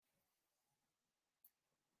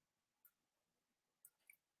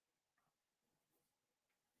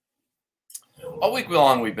All week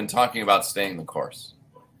long, we've been talking about staying the course.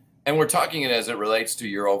 And we're talking it as it relates to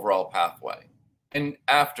your overall pathway. And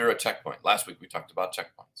after a checkpoint, last week we talked about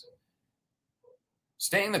checkpoints.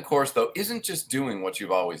 Staying the course, though, isn't just doing what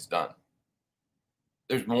you've always done.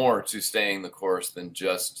 There's more to staying the course than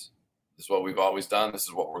just this is what we've always done. This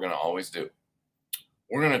is what we're going to always do.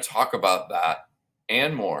 We're going to talk about that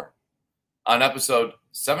and more on episode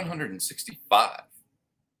 765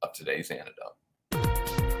 of Today's Antidote.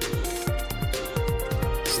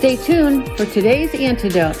 Stay tuned for Today's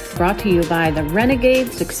Antidote, brought to you by the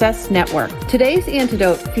Renegade Success Network. Today's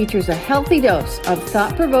Antidote features a healthy dose of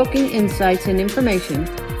thought-provoking insights and information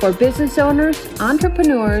for business owners,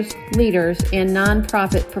 entrepreneurs, leaders, and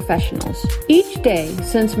nonprofit professionals. Each day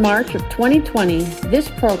since March of 2020, this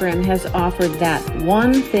program has offered that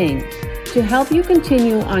one thing to help you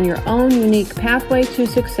continue on your own unique pathway to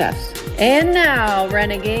success. And now,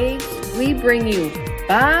 Renegades, we bring you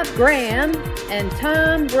Bob Graham and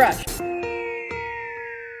Tom Brush.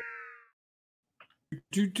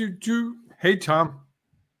 Hey, Tom.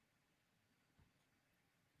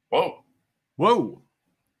 Whoa.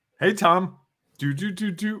 Hey, Tom. Did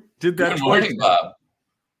that Good morning, Bob.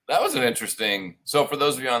 That was an interesting. So for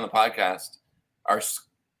those of you on the podcast, our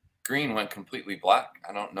screen went completely black.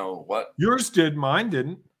 I don't know what. Yours did. Mine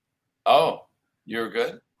didn't. Oh, you're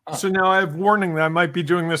good? Huh. So now I have warning that I might be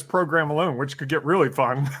doing this program alone, which could get really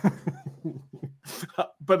fun.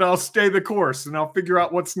 But I'll stay the course and I'll figure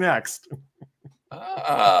out what's next.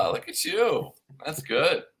 Look at you. That's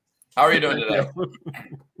good. How are you doing today?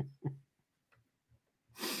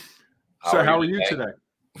 How are you today?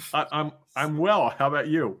 I'm well. How about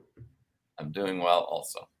you? I'm doing well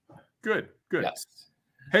also. Good. Yes.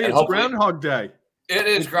 Hey, it's Groundhog Day. It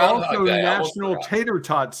is Groundhog Day. National Tater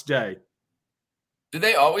Tots Day. Do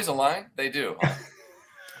they always align? They do. Huh?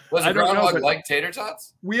 Was a groundhog like tater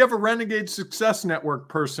tots? We have a Renegade Success Network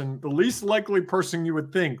person, the least likely person you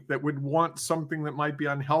would think that would want something that might be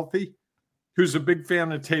unhealthy, who's a big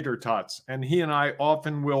fan of tater tots. And he and I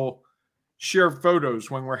often will share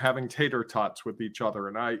photos when we're having tater tots with each other.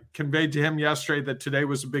 And I conveyed to him yesterday that today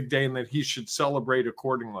was a big day and that he should celebrate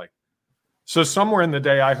accordingly. So somewhere in the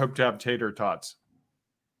day, I hope to have tater tots.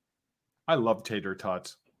 I love tater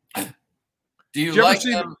tots. Do you like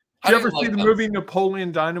them? Did you ever see the movie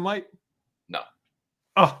Napoleon Dynamite? No.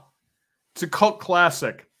 Oh, it's a cult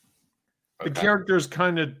classic. Okay. The character is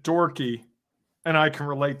kind of dorky, and I can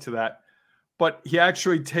relate to that. But he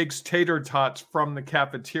actually takes tater tots from the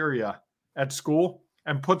cafeteria at school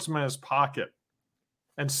and puts them in his pocket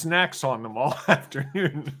and snacks on them all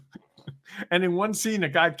afternoon. And in one scene, a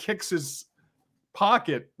guy kicks his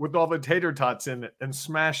pocket with all the tater tots in it and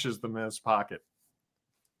smashes them in his pocket.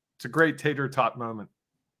 It's a great tater tot moment.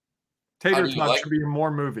 Tater tots should be in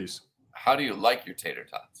more movies. How do you like your tater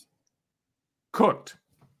tots? Cooked.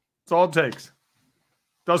 That's all it takes.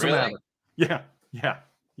 Doesn't Really? matter. Yeah.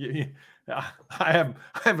 I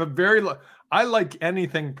have a very. I like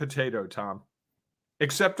anything potato, Tom,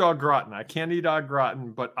 except au gratin. I can't eat au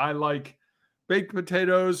gratin, but I like baked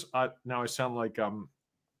potatoes. Now I sound like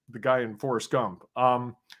the guy in Forrest Gump.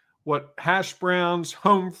 Hash browns,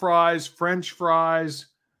 home fries, French fries.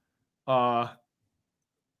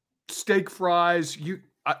 Steak fries.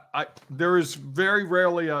 There is very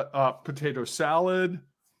rarely a potato salad,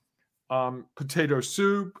 potato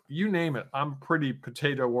soup, you name it. I'm pretty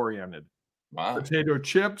potato oriented. Wow. Potato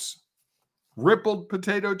chips, rippled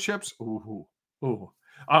potato chips. Ooh.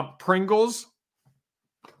 Pringles.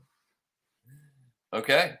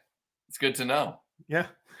 Okay. It's good to know. Yeah.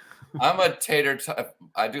 I'm a tater tot.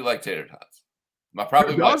 I do like tater tots.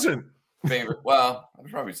 Who doesn't? Favorite. Well,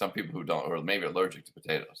 there's probably some people who don't, or maybe allergic to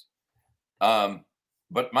potatoes.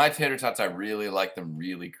 But my tater tots, I really like them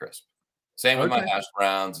really crisp. Same with my hash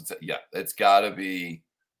browns. It's got to be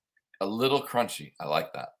a little crunchy. I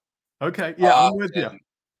like that. Okay, yeah, I'm with you.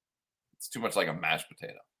 It's too much like a mashed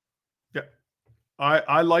potato. Yeah,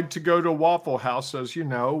 I like to go to Waffle House, as you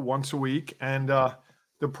know, once a week, and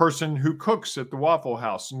the person who cooks at the Waffle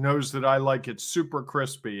House knows that I like it super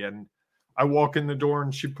crispy, and I walk in the door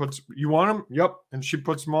and she puts, you want them? Yep. And she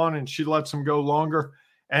puts them on and she lets them go longer.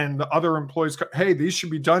 And the other employees go, hey, these should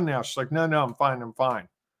be done now. She's like, no, I'm fine.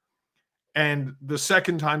 And the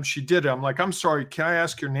second time she did it, I'm like, I'm sorry, can I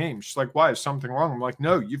ask your name? She's like, why, is something wrong? I'm like,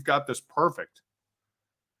 no, you've got this perfect.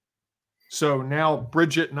 So now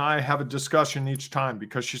Bridget and I have a discussion each time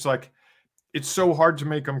because she's like, it's so hard to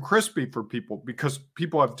make them crispy for people because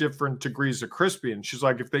people have different degrees of crispy. And she's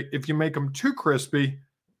like, if you make them too crispy,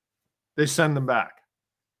 they send them back.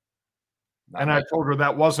 And I told her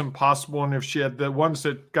that wasn't possible. And if she had the ones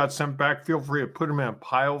that got sent back, feel free to put them in a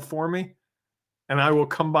pile for me. and I will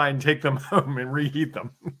come by and take them home and reheat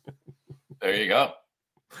them. There you go.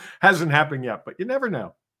 Hasn't happened yet, but you never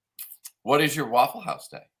know. What is your Waffle House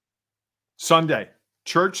day? Sunday,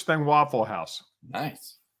 church, then Waffle House.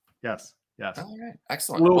 Nice. Yes. Yes. All right. A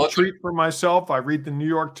Excellent. little treat for myself. I read the New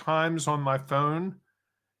York Times on my phone,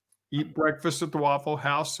 eat breakfast at the Waffle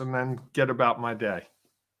House, and then get about my day.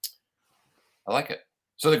 I like it.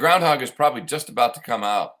 So the groundhog is probably just about to come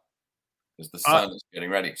out as the sun is getting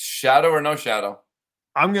ready. Shadow or no shadow?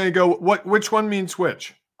 I'm going to go. Which one means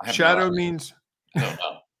which? Shadow no means. I don't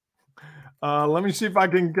know. Let me see if I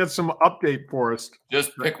can get some update for us.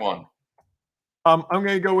 Just pick one. I'm going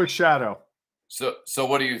to go with shadow. So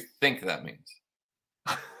what do you think that means?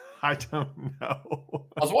 I don't know.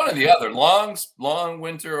 It's one or the other. Long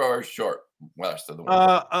winter or short rest of the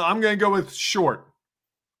winter? I'm going to go with short.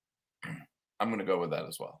 I'm going to go with that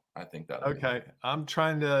as well. I think that. Okay. I'm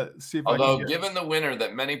trying to see if Although, I can given the winter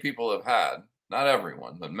that many people have had, not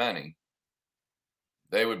everyone, but many,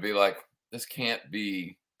 they would be like, this can't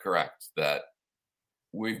be correct, that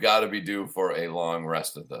we've got to be due for a long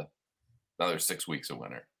rest of another 6 weeks of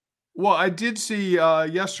winter. Well, I did see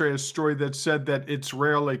yesterday a story that said that it's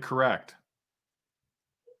rarely correct.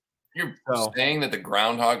 You're saying that the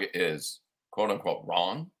groundhog is quote unquote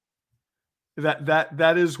wrong?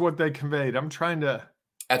 That is what they conveyed. I'm trying to.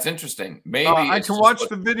 That's interesting. Maybe I can watch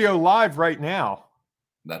the video live right now.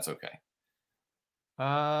 That's okay.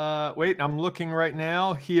 Wait, I'm looking right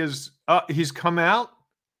now. He's come out.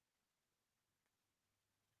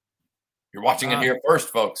 You're watching it here first,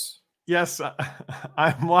 folks. Yes,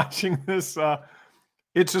 I'm watching this.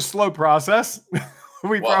 It's a slow process.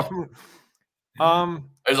 Probably.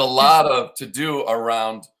 There's a lot to do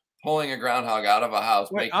around pulling a groundhog out of a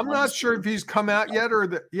house. Wait, I'm not sure if he's come out yet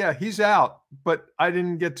or yeah, he's out, but I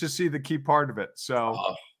didn't get to see the key part of it. So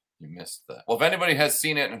you missed that. Well, if anybody has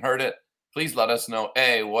seen it and heard it, please let us know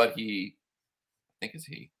what he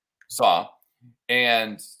saw,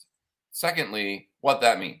 and secondly, what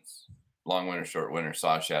that means. Long winter, short winter,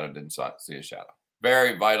 saw a shadow, didn't see a shadow.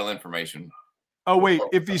 Very vital information. Oh, wait.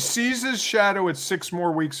 If he sees his shadow, it's 6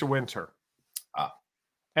 more weeks of winter.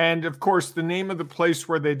 And, of course, the name of the place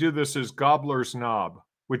where they do this is Gobbler's Knob,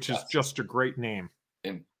 which is just a great name.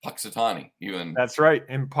 In Puxatawny, even. That's right.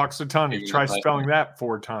 In Puxatawny. Try spelling that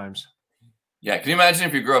 4 times. Yeah. Can you imagine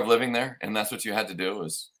if you grew up living there and that's what you had to do?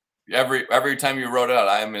 Was every time you wrote it out,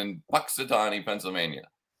 I'm in Puxatawny, Pennsylvania.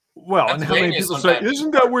 Well, and how many people say,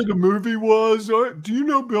 isn't that where the movie was? Do you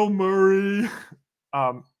know Bill Murray?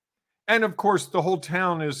 And of course, the whole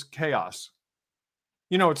town is chaos.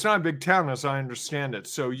 It's not a big town as I understand it.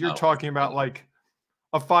 So you're talking about like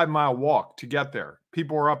a 5-mile walk to get there.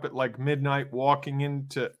 People are up at like midnight walking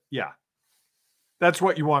into, that's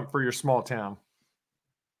what you want for your small town.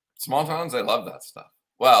 Small towns, they love that stuff.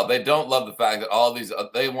 Well, they don't love the fact that all these,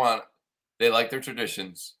 they like their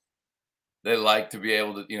traditions. They like to be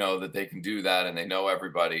able to, that they can do that and they know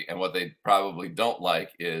everybody. And what they probably don't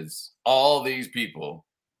like is all these people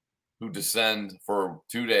who descend for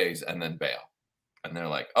 2 days and then bail. And they're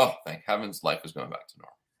like, oh, thank heavens, life is going back to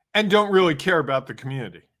normal. And don't really care about the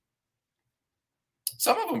community.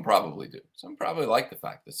 Some of them probably do. Some probably like the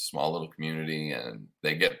fact that it's a small little community and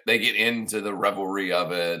they get into the revelry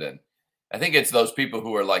of it. And I think it's those people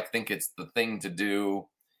who are like, think it's the thing to do.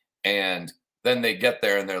 And then they get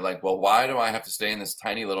there and they're like, well, why do I have to stay in this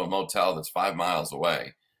tiny little motel that's 5 miles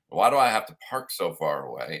away? Why do I have to park so far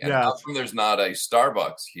away? And how come there's not a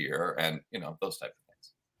Starbucks here? And, those type of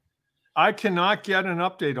things. I cannot get an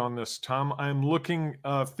update on this, Tom. I'm looking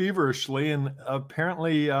feverishly, and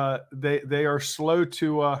apparently they are slow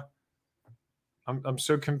to. I'm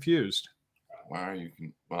so confused. Why are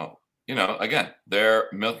you? Well, again, they're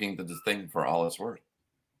milking the thing for all it's worth.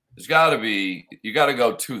 You got to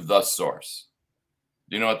go to the source.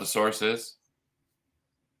 Do you know what the source is?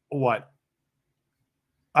 What?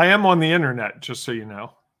 I am on the internet, just so you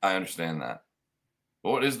know. I understand that.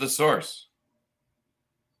 But what is the source?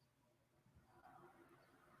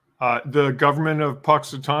 The government of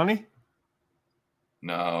Puxatawny?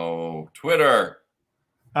 No, Twitter.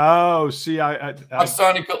 Oh, see,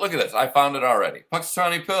 Puxatawny Pill. Look at this. I found it already.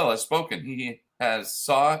 Puxatawny Pill has spoken. He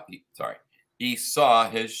saw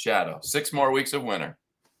his shadow. 6 more weeks of winter.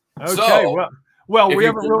 Okay, so, well, we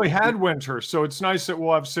haven't really had winter, so it's nice that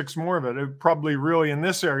we'll have 6 more of it. It probably really in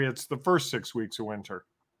this area, it's the first 6 weeks of winter.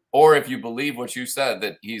 Or if you believe what you said,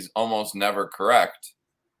 that he's almost never correct,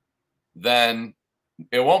 then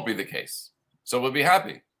it won't be the case. So we'll be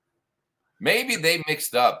happy. Maybe they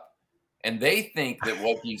mixed up and they think that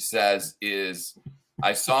what he says is,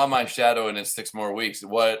 I saw my shadow in his 6 more weeks.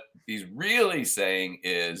 What he's really saying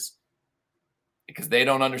is, because they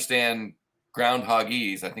don't understand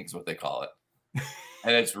groundhogese, I think is what they call it.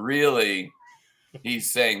 And it's really,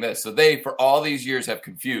 he's saying this. So they, for all these years, have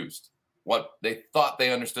confused what they thought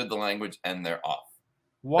they understood the language, and they're off.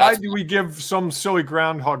 Why do we give some silly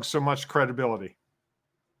groundhog so much credibility?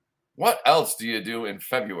 What else do you do in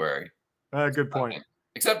February? Good point.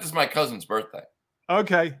 Except it's my cousin's birthday.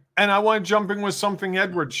 Okay. And I want to jump in with something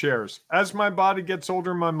Edward shares. As my body gets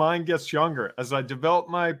older, my mind gets younger. As I develop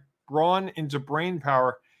my brawn into brain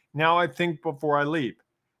power, now I think before I leap.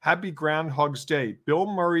 Happy Groundhog's Day. Bill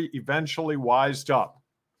Murray eventually wised up.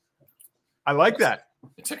 I like that.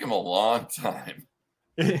 It took him a long time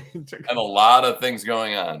and a lot of things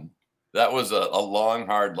going on. That was a long,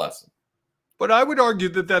 hard lesson. But I would argue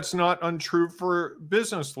that that's not untrue for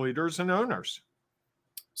business leaders and owners.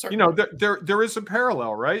 Certainly. You know, there is a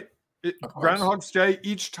parallel, right? Groundhog's Day,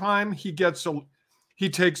 each time he takes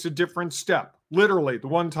a different step. Literally, the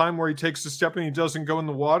one time where he takes a step and he doesn't go in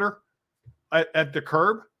the water at the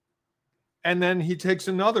curb. And then he takes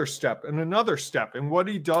another step and another step. And what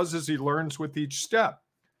he does is he learns with each step.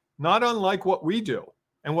 Not unlike what we do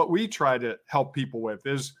and what we try to help people with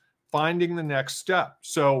is finding the next step.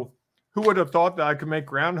 So who would have thought that I could make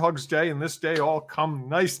Groundhog's Day and this day all come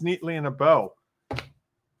nice, neatly in a bow?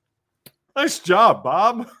 Nice job,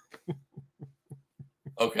 Bob.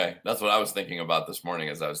 Okay, that's what I was thinking about this morning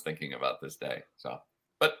as I was thinking about this day.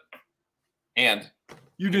 And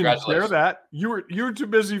you didn't share that. You were too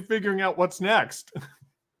busy figuring out what's next.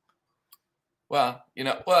 Well,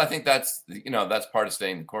 I think that's part of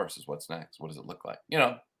staying the course is what's next. What does it look like?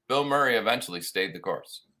 Bill Murray eventually stayed the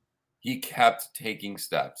course. He kept taking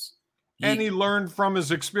steps. And he learned from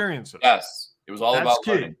his experiences. Yes. It was all about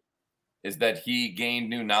learning. Is that he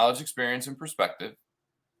gained new knowledge, experience, and perspective.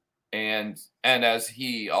 And as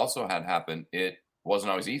he also had happened, it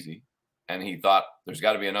wasn't always easy. And he thought there's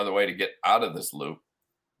got to be another way to get out of this loop.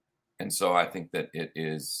 And so I think that it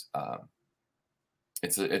is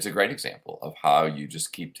it's a great example of how you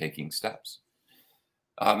just keep taking steps.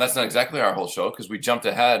 That's not exactly our whole show because we jumped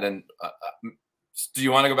ahead. And do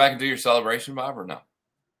you want to go back and do your celebration, Bob, or no?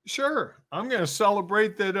 Sure. I'm going to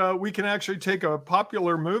celebrate that we can actually take a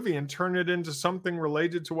popular movie and turn it into something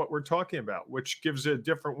related to what we're talking about, which gives it a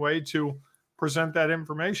different way to present that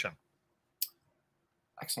information.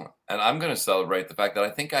 Excellent. And I'm going to celebrate the fact that I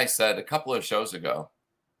think I said a couple of shows ago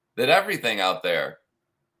that everything out there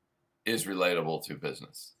is relatable to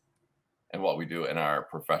business and what we do in our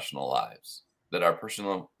professional lives, that our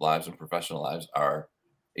personal lives and professional lives are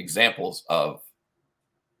examples of.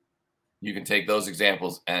 You can take those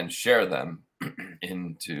examples and share them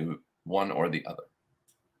into one or the other.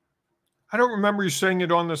 I don't remember you saying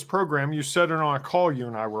it on this program. You said it on a call you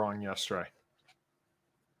and I were on yesterday.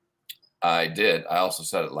 I did. I also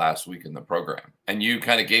said it last week in the program. And you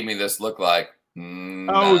kind of gave me this look like,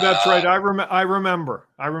 oh, that's right. I remember.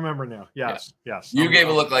 I remember now. Yes. You gave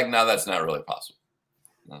a look like, no, that's not really possible.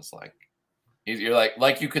 And it's like, you're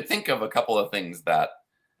like you could think of a couple of things that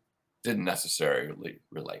didn't necessarily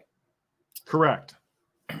relate. Correct.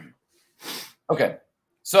 Okay.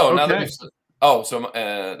 So now that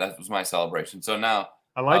that was my celebration. So now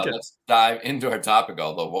I like it. Let's dive into our topic,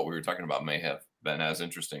 although what we were talking about may have been as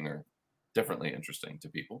interesting or differently interesting to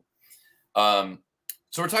people. So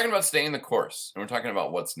we're talking about staying the course and we're talking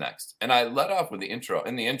about what's next. And I led off with the intro.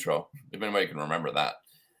 In the intro, if anybody can remember that,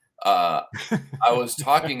 I was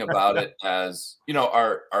talking about it as,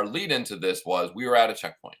 our lead into this was we were at a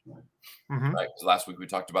checkpoint. Mm-hmm. Right. Because last week we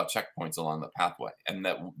talked about checkpoints along the pathway and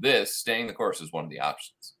that this staying the course is one of the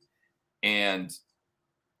options. And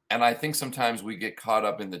I think sometimes we get caught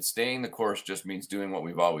up in that staying the course just means doing what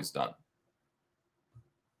we've always done.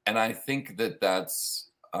 And I think that that's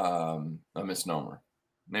a misnomer.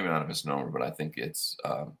 Maybe not a misnomer, but I think it's,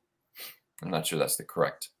 I'm not sure that's the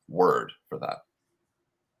correct word for that.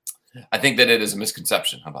 I think that it is a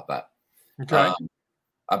misconception. How about that? Okay.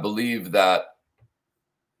 I believe that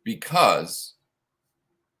because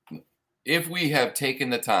if we have taken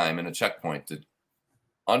the time in a checkpoint to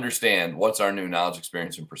understand what's our new knowledge,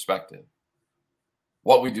 experience, and perspective,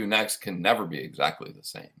 what we do next can never be exactly the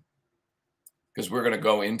same. Because we're going to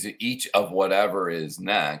go into each of whatever is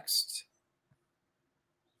next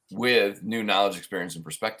with new knowledge, experience, and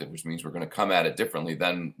perspective, which means we're going to come at it differently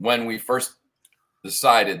than when we first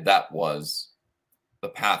decided that was the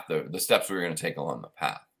path, the steps we were going to take along the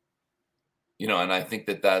path. And I think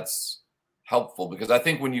that that's helpful because I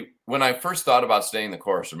think when I first thought about staying the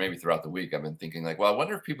course, or maybe throughout the week, I've been thinking like, well, I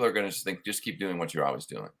wonder if people are going to just keep doing what you're always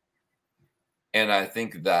doing. And I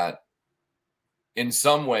think that in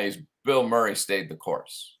some ways, Bill Murray stayed the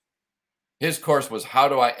course. His course was, how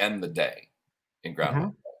do I end the day in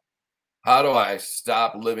Groundhog Day? How do I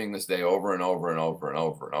stop living this day over and over and over and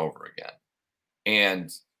over and over again?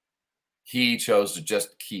 And he chose to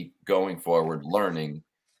just keep going forward, learning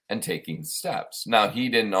and taking steps. Now, he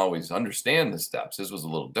didn't always understand the steps. His was a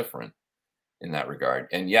little different in that regard.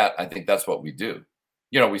 And yet, I think that's what we do.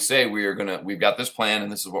 We say we've got this plan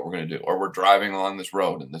and this is what we're going to do, or we're driving along this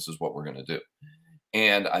road and this is what we're going to do.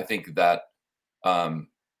 And I think that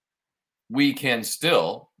we can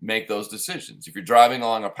still make those decisions. If you're driving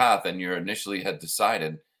along a path and you initially had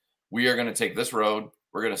decided, we are going to take this road,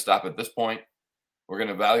 we're going to stop at this point, we're going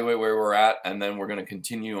to evaluate where we're at, and then we're going to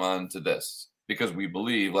continue on to this. Because we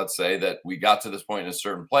believe, let's say, that we got to this point in a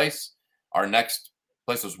certain place. Our next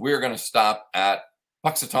place was we're going to stop at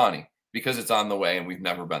Puxatawny because it's on the way and we've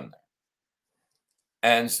never been there.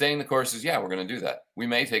 And staying the course is, we're going to do that. We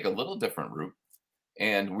may take a little different route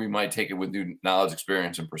and we might take it with new knowledge,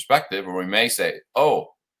 experience, and perspective. Or we may say,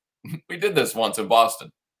 oh, we did this once in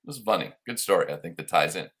Boston. This is funny. Good story. I think that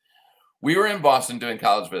ties in. We were in Boston doing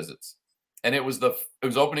college visits, and it was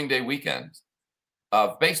opening day weekend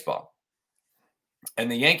of baseball.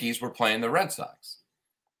 And the Yankees were playing the Red Sox.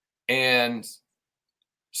 And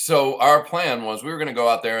so our plan was we were going to go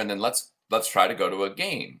out there and then let's try to go to a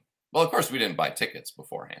game. Well, of course, we didn't buy tickets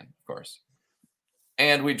beforehand, of course.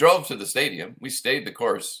 And we drove to the stadium. We stayed the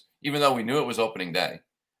course, even though we knew it was opening day.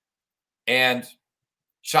 And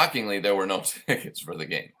shockingly, there were no tickets for the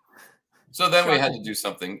game. So then we had to do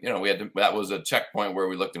something, that was a checkpoint where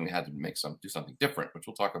we looked and we had to do something different, which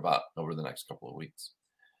we'll talk about over the next couple of weeks.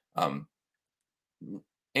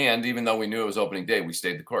 And even though we knew it was opening day, we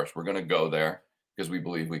stayed the course. We're going to go there because we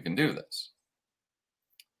believe we can do this.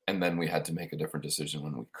 And then we had to make a different decision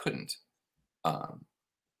when we couldn't. And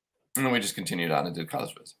then we just continued on and did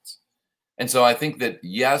college visits. And so I think that,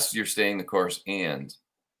 yes, you're staying the course, and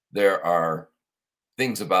there are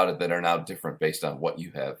things about it that are now different based on what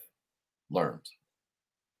you have learned.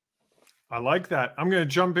 I like that. I'm going to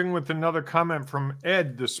jump in with another comment from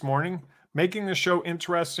Ed this morning. Making the show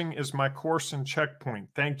interesting is my course and checkpoint.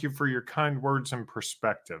 Thank you for your kind words and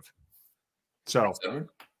perspective. So, thanks, Edward.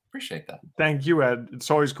 Appreciate that. Thank you, Ed. It's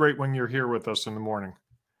always great when you're here with us in the morning.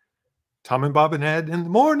 Tom and Bob and Ed in the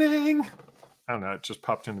morning. I don't know. It just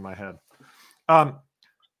popped into my head.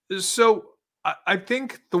 So I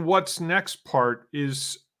think the what's next part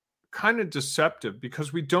is kind of deceptive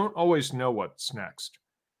because we don't always know what's next.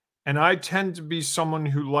 And I tend to be someone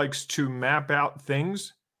who likes to map out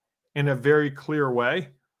things in a very clear way.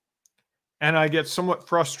 And I get somewhat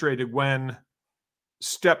frustrated when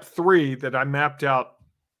step 3 that I mapped out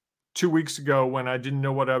 2 weeks ago when I didn't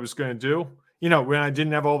know what I was going to do, when I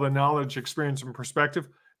didn't have all the knowledge, experience, and perspective,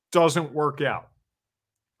 doesn't work out.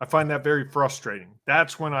 I find that very frustrating.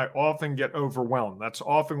 That's when I often get overwhelmed. That's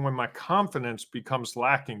often when my confidence becomes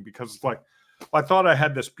lacking because it's like, I thought I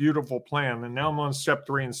had this beautiful plan and now I'm on step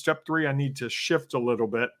 3. And step 3, I need to shift a little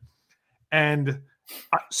bit. And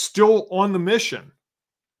still on the mission,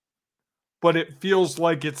 but it feels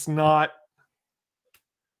like it's not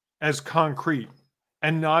as concrete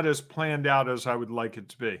and not as planned out as I would like it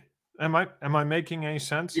to be. Am I making any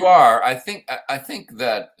sense? You are. I think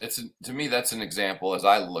that to me that's an example, as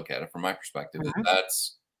I look at it from my perspective. Mm-hmm.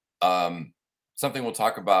 That's something we'll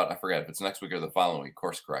talk about. I forget if it's next week or the following week.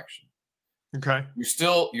 Course correction. Okay.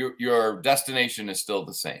 Your destination is still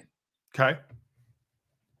the same. Okay.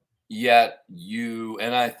 Yet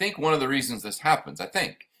and I think one of the reasons this happens,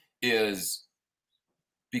 is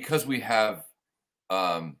because we have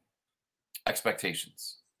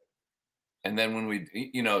expectations. And then when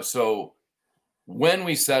we, so when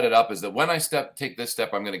we set it up is that when I take this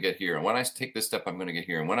step, I'm going to get here. And when I take this step, I'm going to get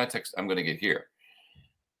here. And when I I'm going to get here.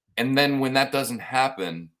 And then when that doesn't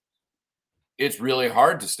happen, it's really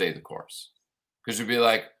hard to stay the course because you'd be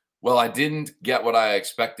like, well, I didn't get what I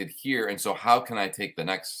expected here. And so how can I take the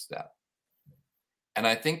next step? And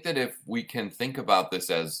I think that if we can think about this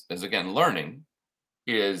as again, learning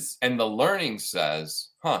and the learning says,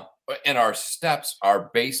 and our steps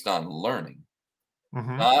are based on learning,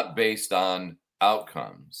 not based on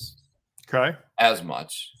outcomes. Okay. As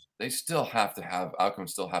much. Outcomes still have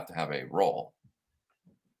to have a role.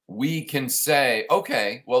 We can say,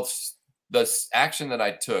 okay, well, the action that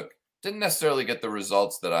I took didn't necessarily get the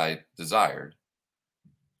results that I desired.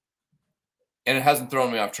 And it hasn't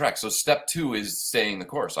thrown me off track. So step 2 is staying the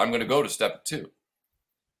course. I'm going to go to step 2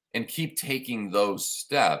 and keep taking those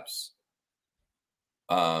steps,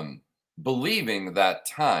 believing that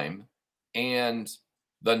time and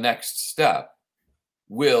the next step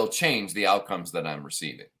will change the outcomes that I'm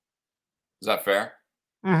receiving. Is that fair?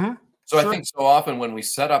 Mm-hmm. So sure. I think so often when we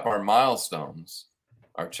set up our milestones,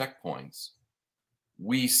 our checkpoints,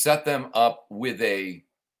 we set them up with a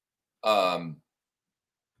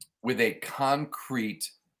with a concrete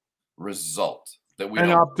result that we and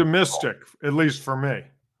don't optimistic, at least for me.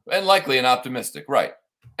 And likely an optimistic, right?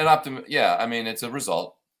 Yeah, I mean, it's a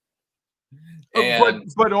result.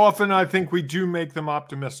 But often I think we do make them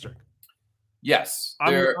optimistic. Yes.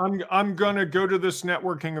 I'm going to go to this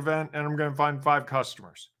networking event and I'm going to find 5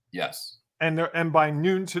 customers. Yes. And by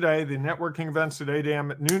noon today, the networking event's at 8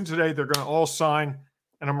 a.m. At noon today, they're going to all sign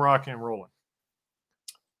and I'm rocking and rolling.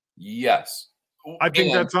 Yes. I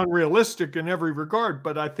think that's unrealistic in every regard,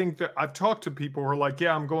 but I think that I've talked to people who are like,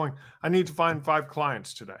 yeah, I need to find 5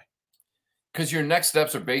 clients today. Because your next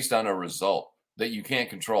steps are based on a result that you can't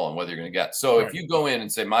control and whether you're going to get. So if you go in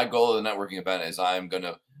and say, my goal of the networking event is I'm going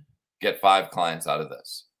to get 5 clients out of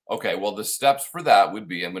this. Okay, well, the steps for that would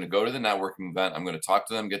be I'm going to go to the networking event. I'm going to talk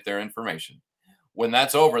to them, get their information. When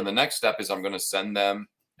that's over, the next step is I'm going to send them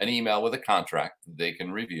an email with a contract that they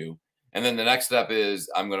can review. And then the next step is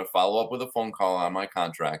I'm going to follow up with a phone call on my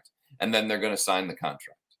contract, and then they're going to sign the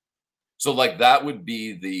contract. So like that would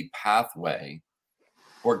be the pathway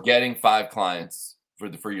for getting 5 clients for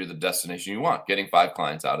the destination you want, getting 5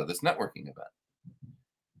 clients out of this networking event.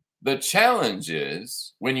 The challenge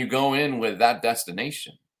is when you go in with that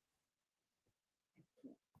destination,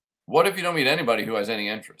 what if you don't meet anybody who has any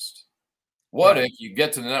interest? What if you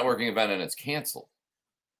get to the networking event and it's canceled?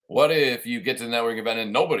 What if you get to the networking event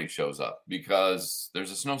and nobody shows up because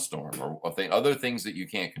there's a snowstorm or other things that you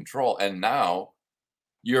can't control? And now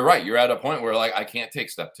you're right. You're at a point where like, I can't take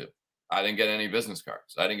step 2. I didn't get any business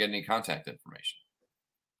cards. I didn't get any contact information.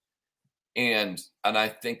 And I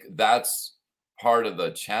think that's part of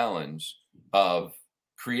the challenge of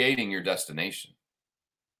creating your destination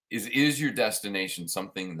is your destination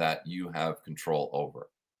something that you have control over?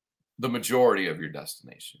 The majority of your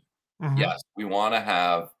destination. Mm-hmm. Yes, we want to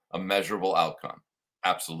have a measurable outcome.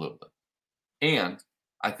 Absolutely. And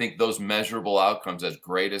I think those measurable outcomes, as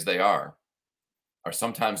great as they are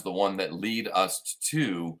sometimes the one that lead us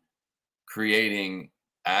to creating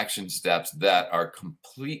action steps that are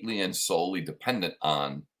completely and solely dependent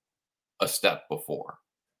on a step before.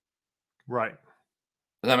 Right.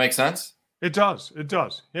 Does that make sense? It does. It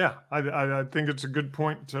does. Yeah. I think it's a good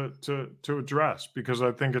point to address because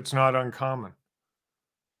I think it's not uncommon.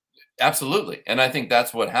 Absolutely. And I think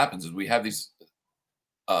that's what happens is we have these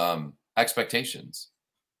expectations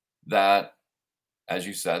that, as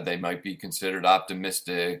you said, they might be considered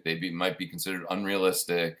optimistic. Might be considered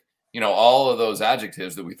unrealistic. All of those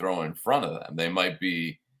adjectives that we throw in front of them, they might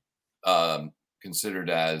be considered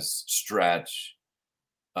as stretch.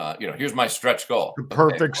 Here's my stretch goal. The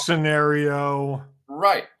perfect scenario.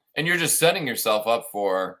 Right. And you're just setting yourself up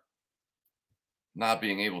for not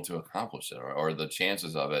being able to accomplish it or the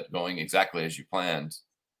chances of it going exactly as you planned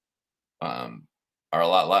are a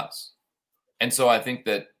lot less. And so I think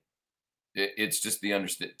that it's just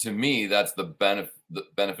to me, that's the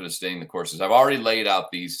benefit of staying the courses. I've already laid out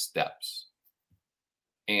these steps.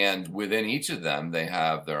 And within each of them, they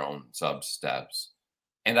have their own sub steps.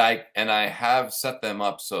 And I have set them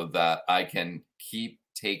up so that I can keep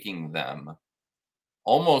taking them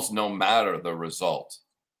almost no matter the result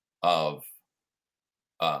of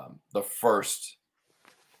the first,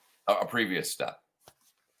 a previous step.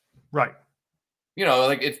 Right.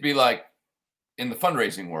 Like it'd be like in the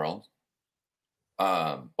fundraising world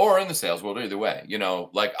or in the sales world, either way,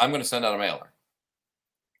 like I'm going to send out a mailer.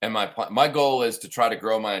 And my goal is to try to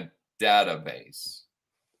grow my database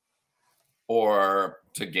or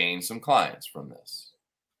to gain some clients from this.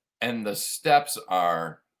 And the steps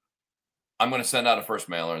are, I'm going to send out a first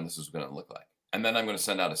mailer and this is what it's going to look like. And then I'm going to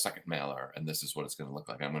send out a second mailer and this is what it's going to look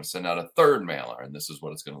like. I'm going to send out a third mailer and this is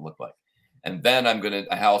what it's going to look like. And then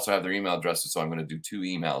I also have their email addresses. So I'm going to do 2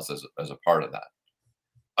 emails as a part of that.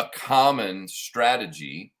 A common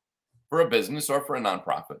strategy for a business or for a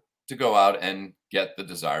nonprofit to go out and get the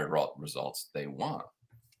desired results they want.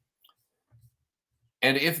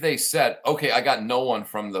 And if they said, okay, I got no one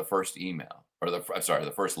from the first email or the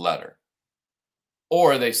first letter,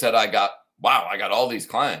 or they said, I got all these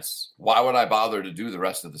clients. Why would I bother to do the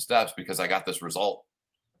rest of the steps? Because I got this result,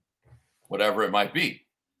 whatever it might be.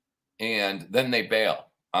 And then they bail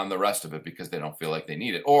on the rest of it because they don't feel like they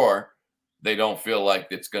need it, or they don't feel like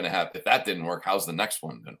it's going to have, if that didn't work, how's the next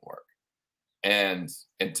one going to work? And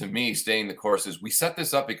to me, staying the course is we set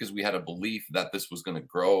this up because we had a belief that this was going to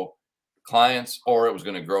grow clients or it was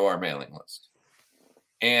going to grow our mailing list.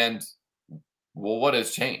 And well, what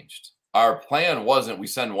has changed? Our plan wasn't we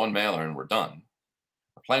send one mailer and we're done.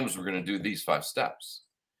 Our plan was we're going to do these 5 steps.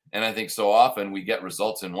 And I think so often we get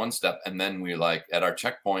results in one step and then we like at our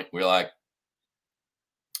checkpoint, we're like,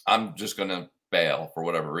 I'm just going to bail for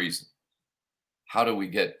whatever reason. how do we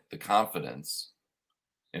get the confidence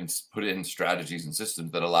and put in strategies and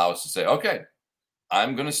systems that allow us to say, okay,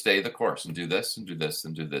 I'm going to stay the course and do this and do this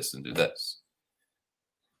and do this and do this.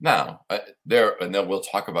 Now, and then we'll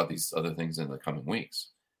talk about these other things in the coming weeks.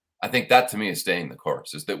 I think that to me is staying the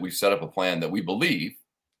course, is that we've set up a plan that we believe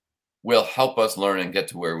will help us learn and get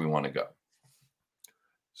to where we want to go.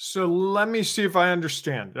 So let me see if I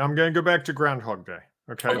understand. I'm going to go back to Groundhog Day.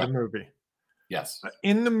 Okay. The movie. Yes.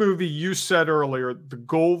 In the movie, you said earlier, the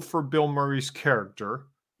goal for Bill Murray's character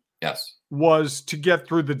yes, was to get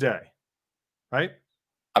through the day, right?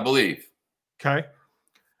 I believe. Okay.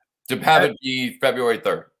 To have it be February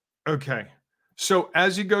 3rd. Okay. So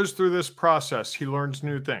as he goes through this process, he learns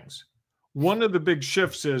new things. One of the big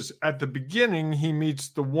shifts is at the beginning, he meets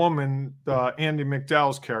the woman, Andie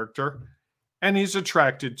MacDowell's character, and he's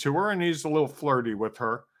attracted to her and he's a little flirty with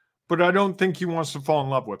her, but I don't think he wants to fall in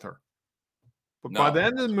love with her. But by the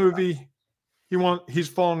end of the movie, he's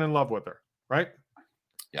fallen in love with her, right?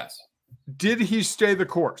 Yes. Did he stay the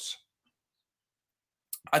course?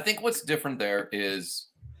 I think what's different there is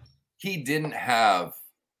he didn't have,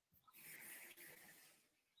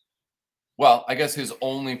 well, I guess his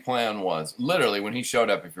only plan was literally when he showed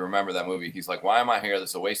up, if you remember that movie, he's like, why am I here? This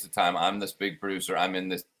is a waste of time. I'm this big producer. I'm in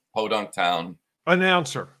this podunk town.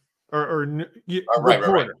 Announcer or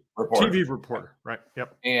reporter. TV reporter. Right.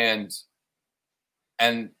 Yep. And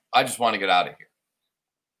I just want to get out of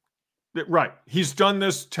here. Right. He's done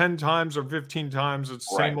this 10 times or 15 times. It's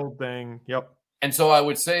the same old thing. Yep. And so I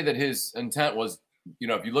would say that his intent was,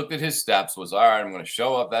 if you looked at his steps, was, all right, I'm going to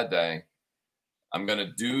show up that day. I'm going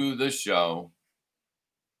to do the show,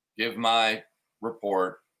 give my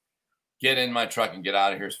report, get in my truck and get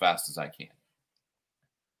out of here as fast as I can.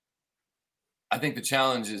 I think the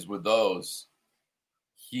challenge is with those,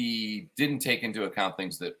 he didn't take into account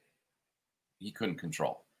things that he couldn't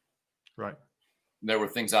control. Right. There were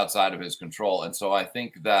things outside of his control. And so I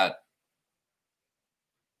think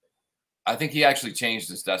he actually changed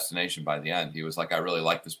his destination by the end. He was like, I really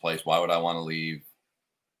like this place. Why would I want to leave?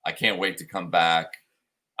 I can't wait to come back.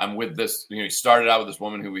 I'm with this. He started out with this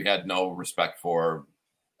woman who we had no respect for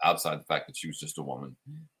outside the fact that she was just a woman.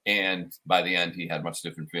 And by the end, he had much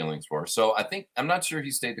different feelings for her. So I'm not sure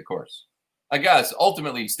he stayed the course. I guess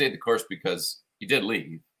ultimately he stayed the course because he did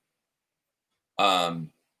leave.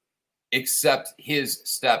 Except his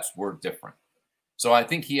steps were different. So I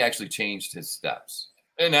think he actually changed his steps.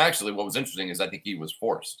 And actually, what was interesting is I think he was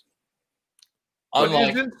forced. But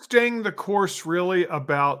isn't staying the course really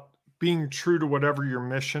about being true to whatever your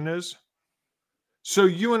mission is? So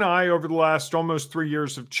you and I, over the last almost 3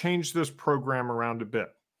 years, have changed this program around a bit.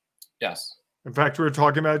 Yes. In fact, we were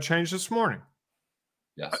talking about a change this morning.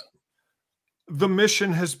 Yes. The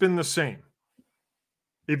mission has been the same.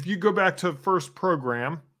 If you go back to the first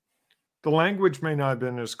program, the language may not have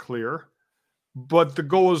been as clear, but the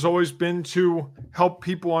goal has always been to help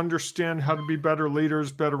people understand how to be better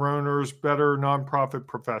leaders, better owners, better nonprofit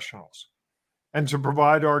professionals, and to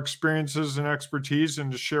provide our experiences and expertise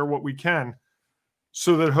and to share what we can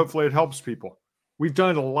so that hopefully it helps people. We've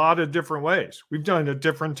done it a lot of different ways. We've done it at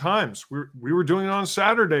different times. We were doing it on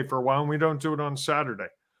Saturday for a while, and we don't do it on Saturday.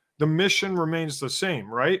 The mission remains the same,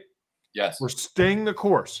 right? Yes. We're staying the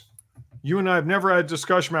course. You and I have never had a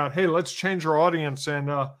discussion about, hey, let's change our audience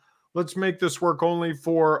and let's make this work only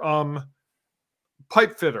for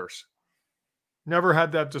pipe fitters. Never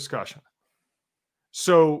had that discussion.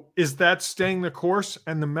 So is that staying the course?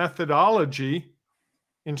 And the methodology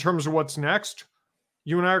in terms of what's next?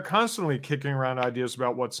 You and I are constantly kicking around ideas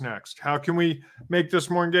about what's next. How can we make this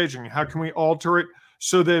more engaging? How can we alter it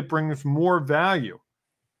so that it brings more value?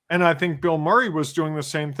 And I think Bill Murray was doing the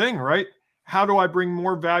same thing, right? How do I bring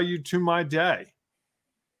more value to my day?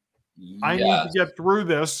 Yes. I need to get through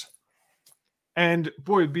this. And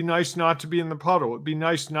boy, it'd be nice not to be in the puddle. It'd be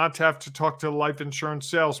nice not to have to talk to a life insurance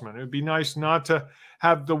salesman. It'd be nice not to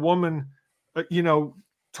have the woman,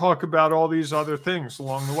 talk about all these other things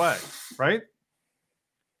along the way, right?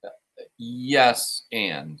 Yes,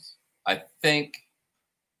 and I think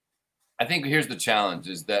here's the challenge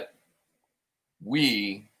is that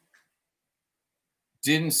we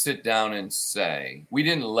didn't sit down and we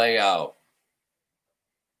didn't lay out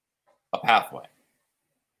a pathway.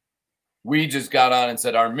 We just got on and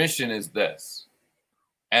said, our mission is this.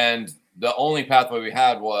 And the only pathway we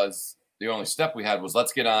had the only step we had was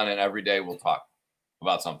let's get on and every day we'll talk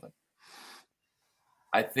about something.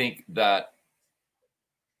 I think that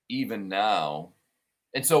even now,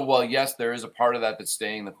 and so, well, yes, there is a part of that that's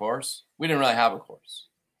staying the course. We didn't really have a course.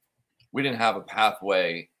 We didn't have a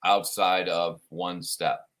pathway outside of one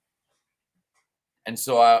step. And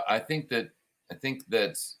so I think that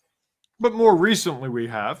But more recently we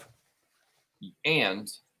have. And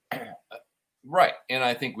right. And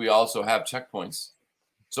I think we also have checkpoints.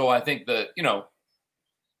 So I think that,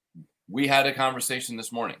 we had a conversation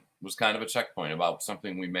this morning. It was kind of a checkpoint about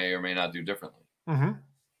something we may or may not do differently. Mm-hmm.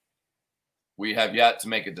 We have yet to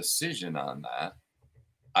make a decision on that.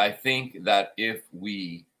 I think that if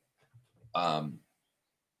we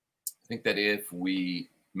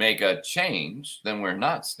make a change, then we're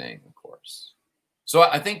not staying the course. So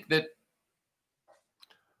I think that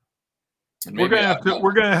we're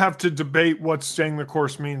gonna have to debate what staying the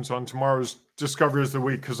course means on tomorrow's Discovery of the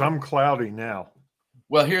Week, because I'm cloudy now.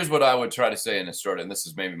 Well, here's what I would try to say in a short, and this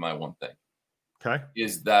is maybe my one thing. Okay.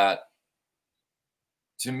 Is that,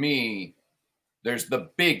 to me, there's the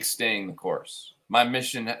big staying the course. My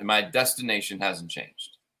mission, my destination hasn't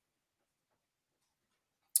changed.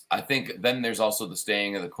 I think then there's also the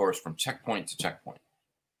staying of the course from checkpoint to checkpoint.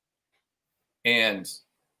 And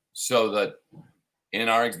so that in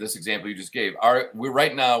this example you just gave, we are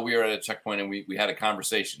at a checkpoint, and we had a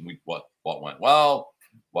conversation. What went well,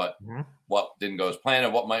 what didn't go as planned,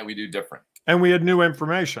 and what might we do different. And we had new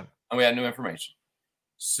information.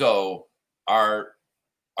 So our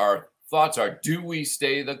thoughts are, do we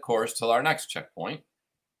stay the course till our next checkpoint,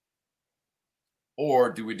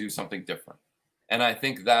 or do we do something different? And I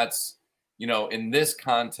think that's, in this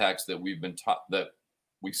context that we've been taught, that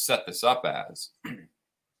we set this up as,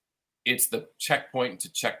 it's the checkpoint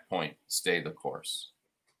to checkpoint stay the course.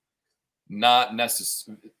 Not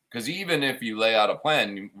necessarily, because even if you lay out a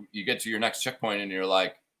plan, you get to your next checkpoint and you're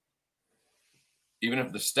like, even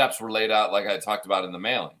if the steps were laid out like I talked about in the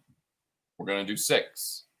mailing, we're going to do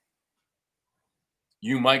 6.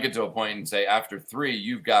 You might get to a point and say, after 3,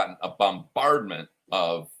 you've gotten a bombardment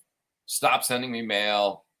of stop sending me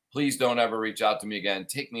mail. Please don't ever reach out to me again.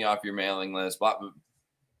 Take me off your mailing list. Blah, blah.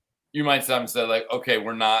 You might say, like, okay,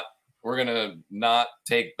 we're going to not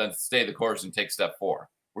stay the course and take step 4.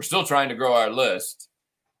 We're still trying to grow our list.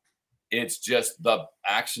 It's just the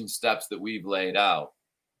action steps that we've laid out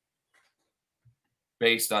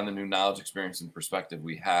based on the new knowledge, experience, and perspective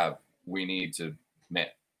we have, we need to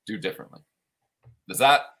do differently. Does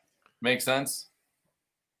that make sense?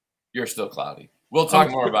 You're still cloudy. We'll talk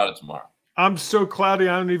more about it tomorrow. I'm so cloudy,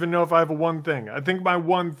 I don't even know if I have a one thing. I think my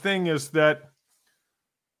one thing is that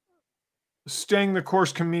staying the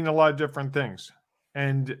course can mean a lot of different things.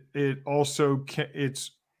 And it also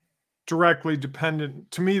it's directly dependent.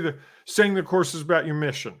 To me, staying the course is about your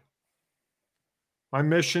mission. My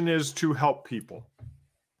mission is to help people.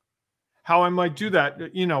 How I might do that,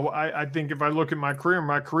 I think if I look at my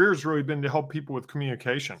career has really been to help people with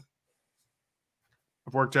communication.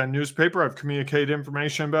 I've worked at a newspaper. I've communicated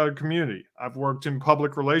information about a community. I've worked in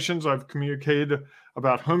public relations. I've communicated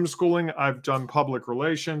about homeschooling. I've done public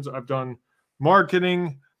relations. I've done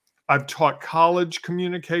marketing. I've taught college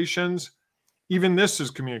communications. Even this is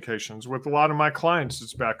communications. With a lot of my clients,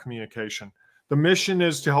 it's about communication. The mission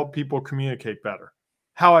is to help people communicate better.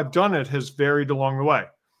 How I've done it has varied along the way.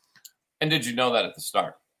 And did you know that at the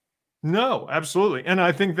start? No, absolutely. And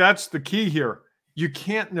I think that's the key here. You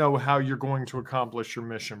can't know how you're going to accomplish your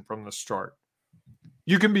mission from the start.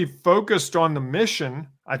 You can be focused on the mission,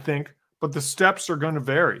 I think, but the steps are going to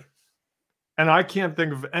vary. And I can't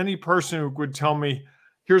think of any person who would tell me,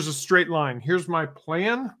 here's a straight line, here's my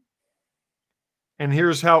plan, and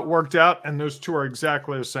here's how it worked out, and those two are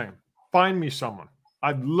exactly the same. Find me someone.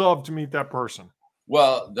 I'd love to meet that person.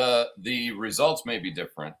 Well, the results may be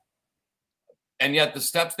different, and yet the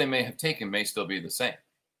steps they may have taken may still be the same.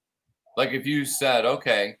 Like if you said,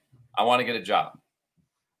 okay, I want to get a job,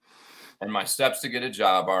 and my steps to get a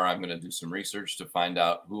job are I'm going to do some research to find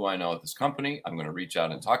out who I know at this company. I'm going to reach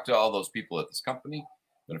out and talk to all those people at this company.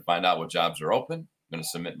 I'm going to find out what jobs are open. I'm going to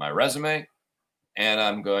submit my resume, and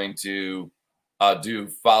I'm going to do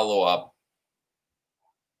follow-up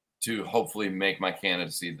to hopefully make my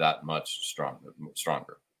candidacy that much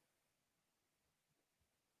stronger.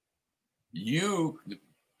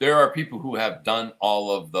 There are people who have done all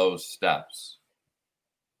of those steps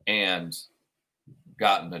and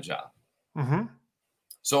gotten a job. Mm-hmm.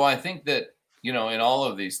 So I think that, in all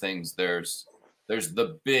of these things, there's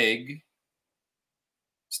the big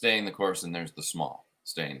staying the course and there's the small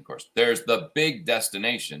staying the course. There's the big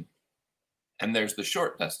destination and there's the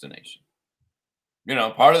short destination.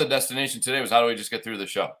 Part of the destination today was how do we just get through the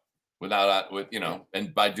show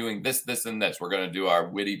and by doing this, and this. We're going to do our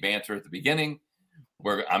witty banter at the beginning.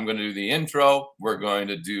 I'm going to do the intro. We're going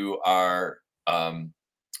to do our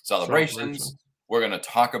celebrations. We're going to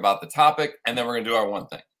talk about the topic, and then we're going to do our one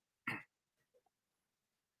thing.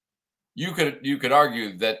 You could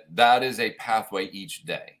argue that is a pathway each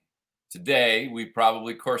day Today, we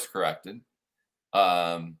probably course corrected,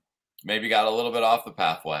 maybe got a little bit off the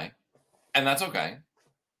pathway, and that's okay.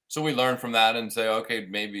 So we learn from that and say, okay,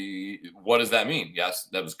 maybe what does that mean? Yes,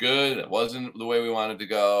 that was good. It wasn't the way we wanted to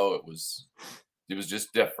go. It was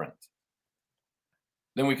just different.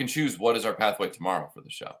 Then we can choose what is our pathway tomorrow for the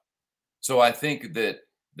show. So I think that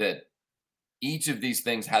each of these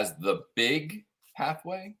things has the big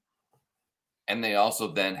pathway, and they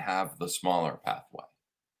also then have the smaller pathway.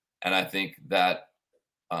 And I think that,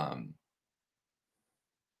 to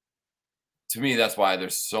me, that's why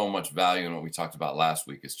there's so much value in what we talked about last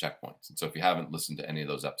week is checkpoints. And so if you haven't listened to any of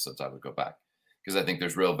those episodes, I would go back, because I think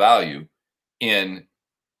there's real value in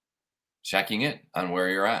checking in on where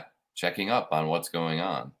you're at, checking up on what's going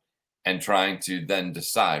on, and trying to then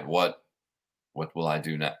decide what will I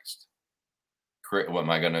do next? What am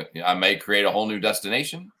I going to, I may create a whole new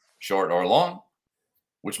destination, short or long,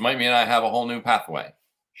 which might mean I have a whole new pathway,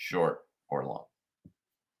 short or long.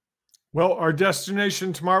 Well, our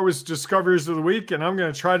destination tomorrow is Discoveries of the Week, and I'm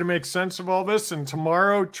going to try to make sense of all this, and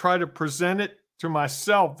tomorrow try to present it to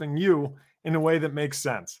myself and you in a way that makes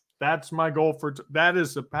sense. That's my goal that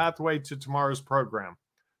is the pathway to tomorrow's program.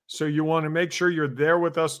 So you want to make sure you're there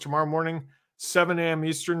with us tomorrow morning, 7 a.m.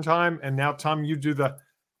 Eastern time. And now, Tom, you do the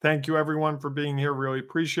thank you, everyone, for being here. Really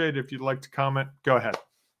appreciate it. If you'd like to comment, go ahead.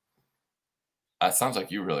 It sounds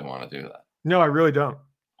like you really want to do that. No, I really don't.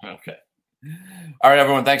 Okay. All right,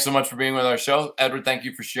 everyone. Thanks so much for being with our show. Edward, thank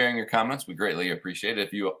you for sharing your comments. We greatly appreciate it.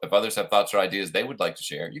 If others have thoughts or ideas they would like to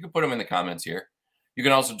share, you can put them in the comments here. You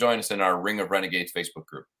can also join us in our Ring of Renegades Facebook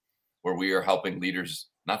group, where we are helping leaders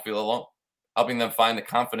not feel alone, helping them find the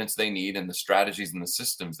confidence they need and the strategies and the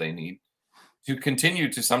systems they need to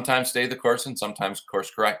continue to sometimes stay the course and sometimes course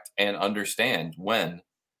correct, and understand when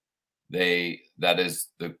that is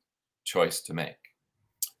the choice to make.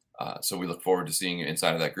 So we look forward to seeing you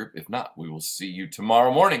inside of that group. If not, we will see you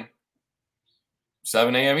tomorrow morning,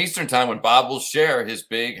 7 a.m. Eastern time, when Bob will share his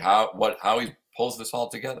big how he pulls this all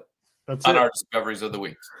together. That's on it. Our Discoveries of the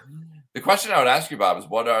Week. The question I would ask you, Bob, is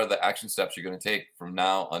what are the action steps you're going to take from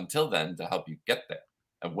now until then to help you get there?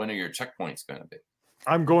 And when are your checkpoints going to be?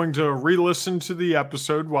 I'm going to re-listen to the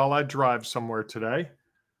episode while I drive somewhere today.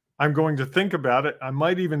 I'm going to think about it. I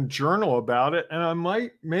might even journal about it. And I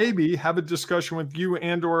might maybe have a discussion with you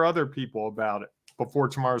and or other people about it before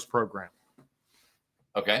tomorrow's program.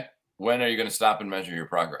 Okay. When are you going to stop and measure your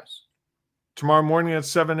progress? Tomorrow morning at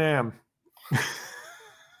 7 a.m.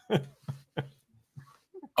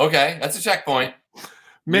 Okay. That's a checkpoint.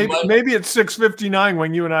 Maybe it's 6:59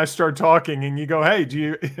 when you and I start talking and you go,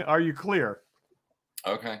 hey, are you clear?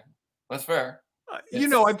 Okay. That's fair. I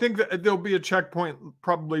think that there'll be a checkpoint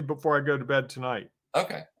probably before I go to bed tonight.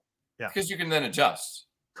 Okay. Yeah. Because you can then adjust.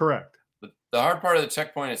 Correct. The hard part of the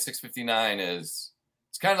checkpoint at 6:59 is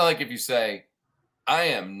it's kind of like if you say,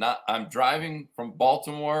 I'm driving from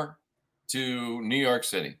Baltimore to New York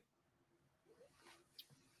City,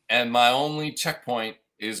 and my only checkpoint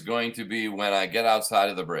is going to be when I get outside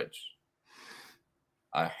of the bridge.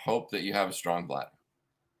 I hope that you have a strong bladder.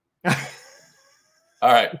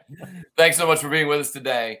 All right. Thanks so much for being with us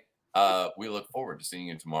today. We look forward to seeing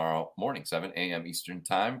you tomorrow morning, 7 a.m. Eastern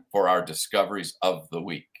time, for our Discoveries of the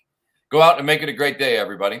Week. Go out and make it a great day,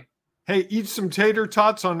 everybody. Hey, eat some tater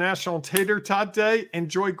tots on National Tater Tot Day.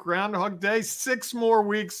 Enjoy Groundhog Day. 6 more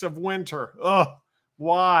weeks of winter. Ugh,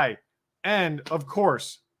 why? And, of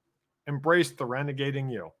course, embrace the renegade in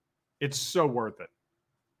you. It's so worth it.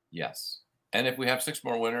 Yes. And if we have 6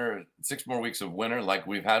 more weeks of winter like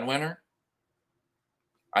we've had winter,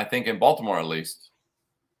 I think in Baltimore, at least,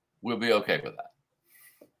 we'll be okay with that.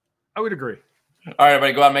 I would agree. All right,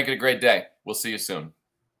 everybody, go out and make it a great day. We'll see you soon.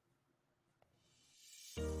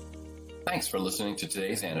 Thanks for listening to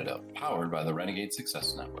today's Antidote, powered by the Renegade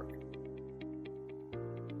Success Network.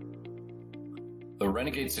 The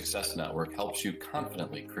Renegade Success Network helps you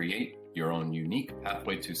confidently create your own unique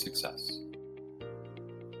pathway to success.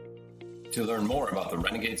 To learn more about the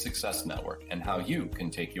Renegade Success Network and how you can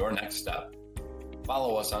take your next step,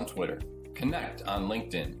 follow us on Twitter, connect on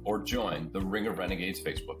LinkedIn, or join the Ring of Renegades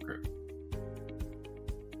Facebook group.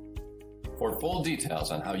 For full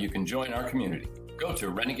details on how you can join our community, go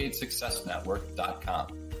to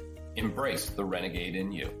renegadesuccessnetwork.com. Embrace the renegade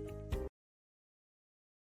in you.